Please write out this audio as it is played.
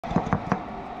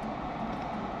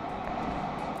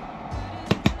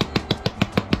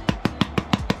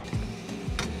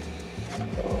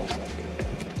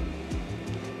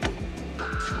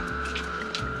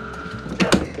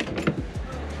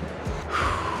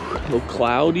A little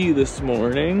cloudy this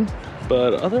morning,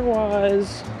 but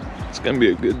otherwise, it's gonna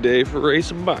be a good day for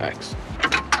racing bikes.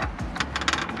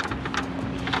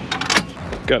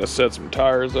 Gotta set some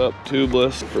tires up,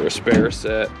 tubeless, for a spare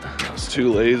set. I was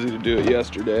too lazy to do it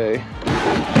yesterday.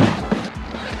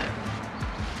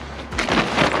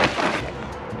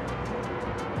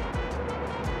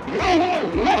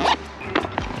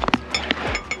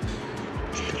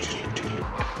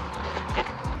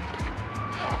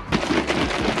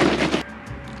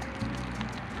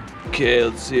 Okay,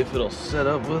 let's see if it'll set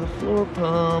up with a floor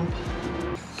pump.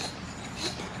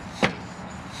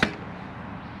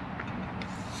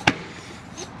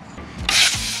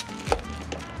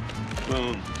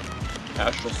 Boom.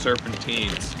 Astral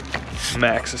serpentines.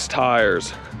 Maxxis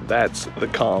tires. That's the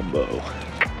combo.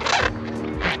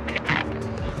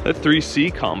 That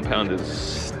 3C compound is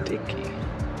sticky.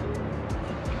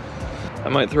 I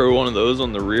might throw one of those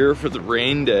on the rear for the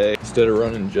rain day instead of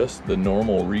running just the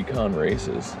normal recon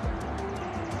races.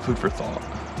 Food for thought.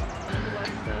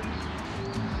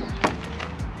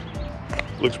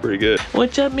 Looks pretty good.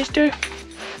 What's up, mister?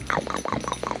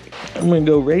 I'm gonna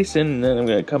go racing and then I'm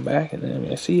gonna come back and then I'm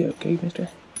gonna see you, okay, mister?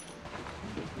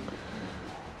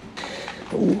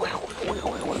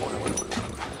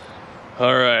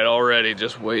 All right, already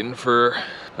just waiting for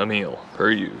a meal,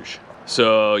 per usual.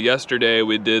 So yesterday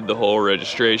we did the whole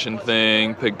registration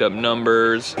thing, picked up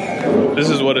numbers.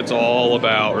 This is what it's all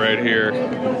about right here.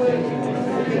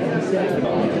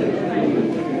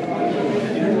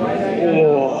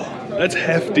 Oh, that's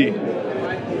hefty.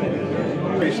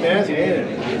 Pretty snazzy, ain't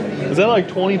it? Is that like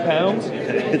 20 pounds?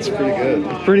 It's pretty good.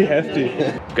 It's pretty hefty.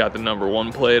 Got the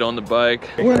 #1 plate on the bike.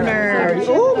 Werner.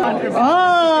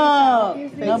 Oh,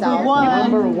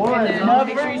 number one.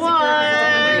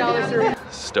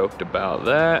 Stoked about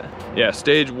that. Yeah,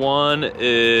 stage 1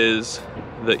 is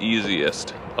the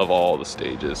easiest of all the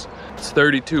stages. It's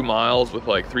 32 miles with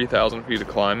like 3,000 feet of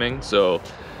climbing, so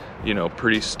you know,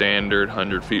 pretty standard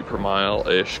 100 feet per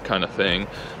mile-ish kind of thing.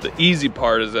 The easy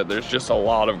part is that there's just a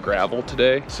lot of gravel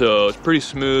today, so it's pretty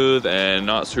smooth and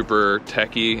not super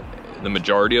techy the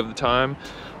majority of the time.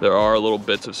 There are little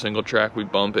bits of single track we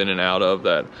bump in and out of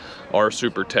that are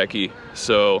super techy,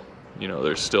 so you know,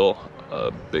 there's still a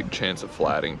big chance of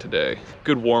flatting today.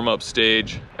 Good warm-up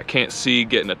stage. I can't see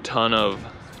getting a ton of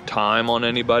time on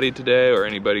anybody today or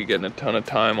anybody getting a ton of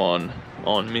time on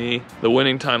me. The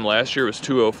winning time last year was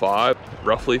 2:05,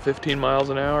 roughly 15 miles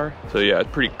an hour. So yeah, it's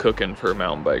pretty cooking for a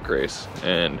mountain bike race.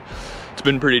 And it's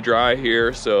been pretty dry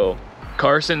here, so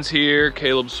Carson's here,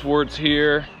 Caleb Swartz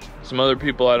here, some other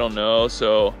people I don't know.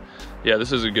 So yeah,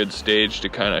 this is a good stage to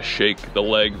kind of shake the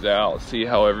legs out, see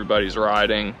how everybody's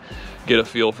riding, get a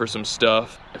feel for some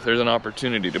stuff. If there's an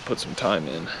opportunity to put some time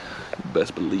in,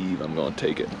 best believe I'm gonna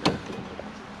take it.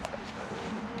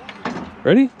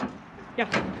 Ready? Yeah.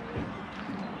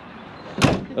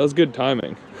 That was good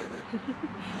timing.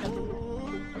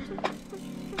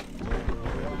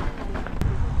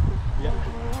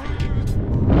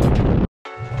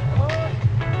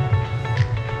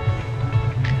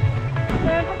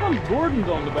 Man, how come Gordon's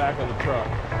on the back of the truck?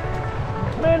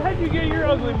 Man, how'd you get your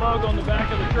ugly mug on the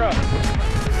back of the truck?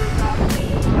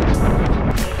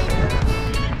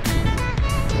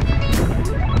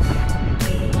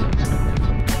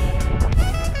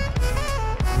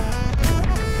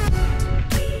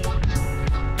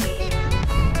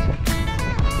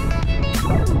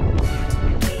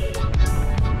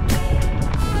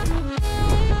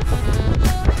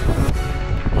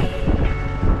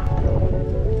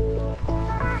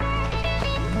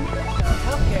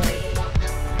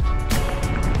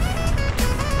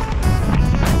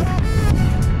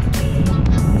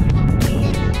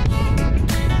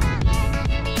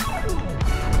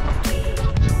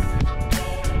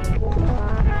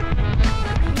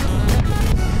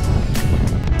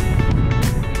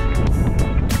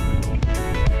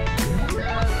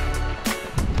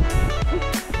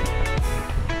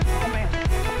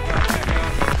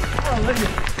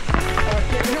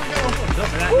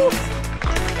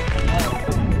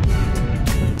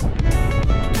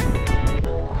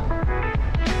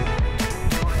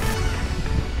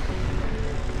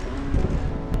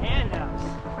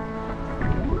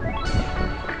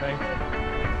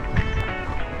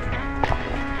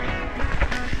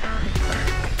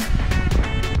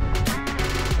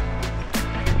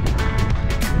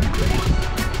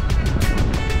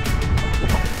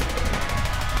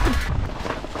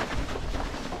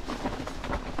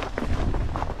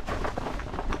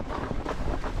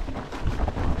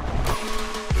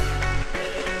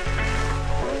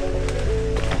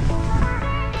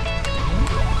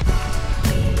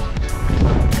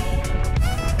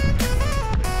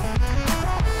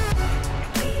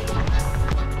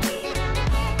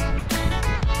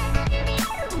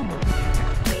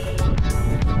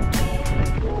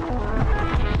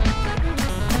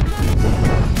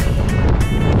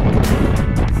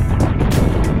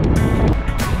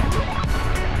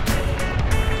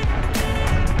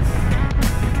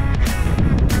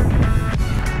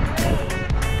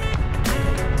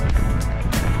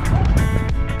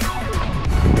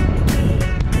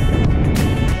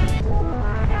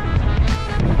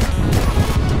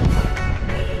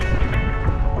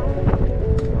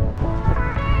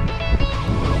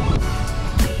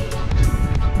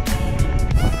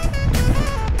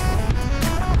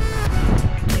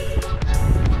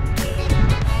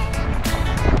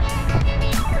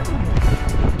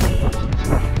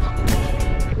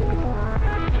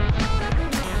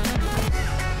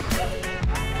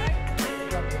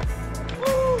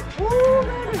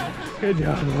 Good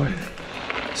job, boy.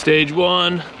 Stage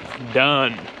 1,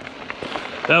 done.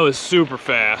 That was super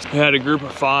fast. We had a group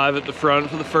of 5 at the front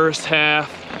for the first half,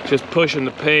 just pushing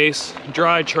the pace.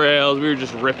 Dry trails, we were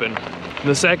just ripping. In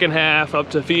the second half, up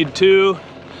to feed 2,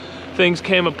 things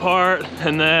came apart,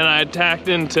 and then I attacked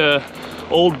into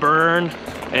Old Burn,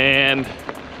 and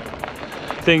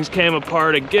things came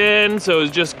apart again. So it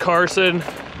was just Carson,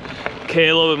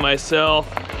 Caleb, and myself,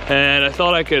 and I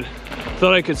thought I could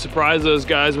surprise those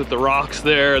guys with the rocks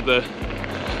there, the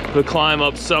climb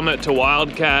up summit to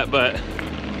Wildcat, but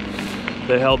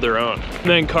they held their own. And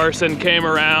then Carson came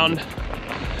around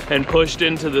and pushed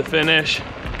into the finish.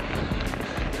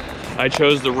 I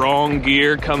chose the wrong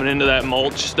gear coming into that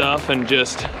mulch stuff and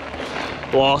just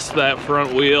lost that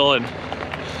front wheel and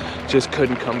just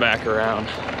couldn't come back around,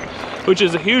 which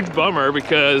is a huge bummer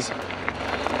because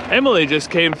Emily just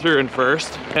came through in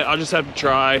first. I'll just have to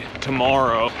try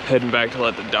tomorrow, heading back to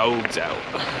let the dogs out.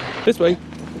 This way.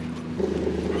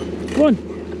 Come on.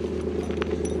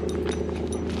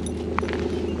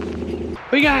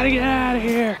 We gotta get out of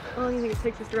here. How long do you think it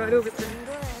takes us to ride over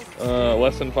there?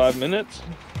 Less than 5 minutes.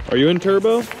 Are you in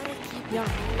turbo? Yeah.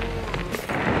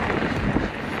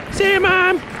 See you,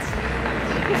 Mom.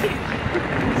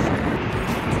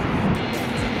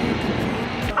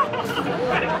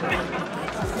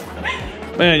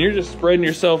 Man, you're just spreading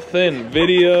yourself thin.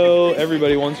 Video,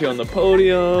 everybody wants you on the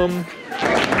podium.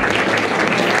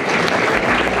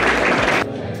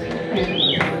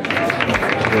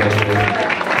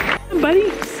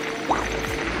 Buddy.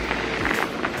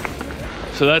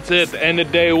 So that's it, the end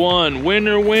of day 1.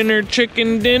 Winner, winner,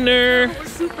 chicken dinner.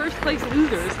 What's the first place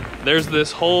losers? There's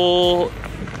this whole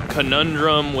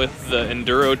conundrum with the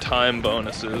enduro time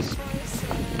bonuses.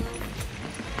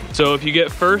 So if you get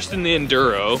first in the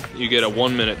enduro, you get a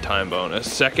 1-minute time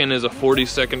bonus. Second is a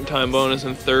 40-second time bonus,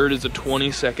 and third is a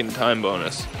 20-second time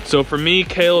bonus. So for me,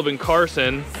 Caleb, and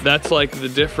Carson, that's like the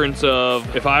difference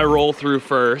of if I roll through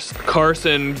first,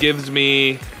 Carson gives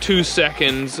me 2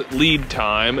 seconds lead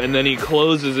time, and then he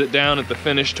closes it down at the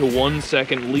finish to 1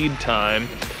 second lead time,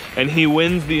 and he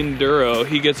wins the enduro.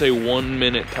 He gets a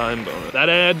 1-minute time bonus. That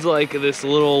adds like this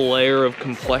little layer of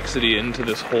complexity into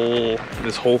this whole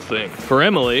thing. For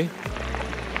Emily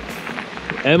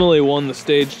won the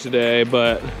stage today,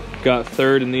 but got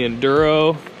 3rd in the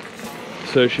enduro,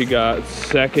 so she got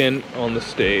 2nd on the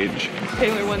stage.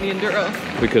 Taylor won the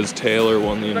enduro. Because Taylor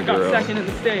won the enduro. But got 2nd in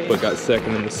the stage. But got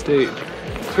 2nd in the stage.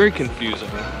 It's very confusing.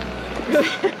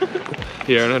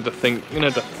 Yeah, I'm gonna have to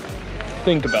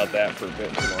think about that for a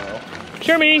bit tomorrow.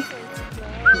 Shermie!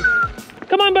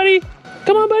 Come on, buddy!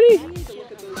 Come on, buddy!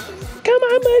 Come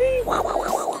on, buddy!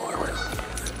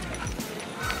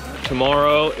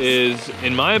 Tomorrow is,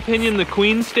 in my opinion, the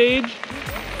Queen stage,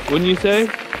 wouldn't you say?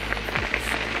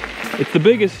 It's the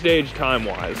biggest stage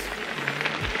time-wise.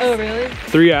 Oh, really?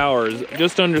 3 hours,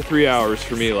 just under 3 hours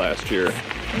for me last year.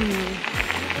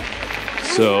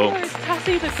 So, How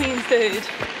say the Queen stage?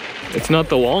 it's not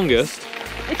the longest.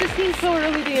 It just seems so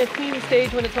early being a Queen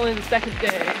stage when it's only the 2nd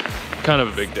day. Kind of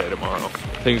a big day tomorrow.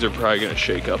 Things are probably gonna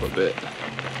shake up a bit.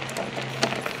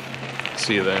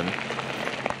 See you then.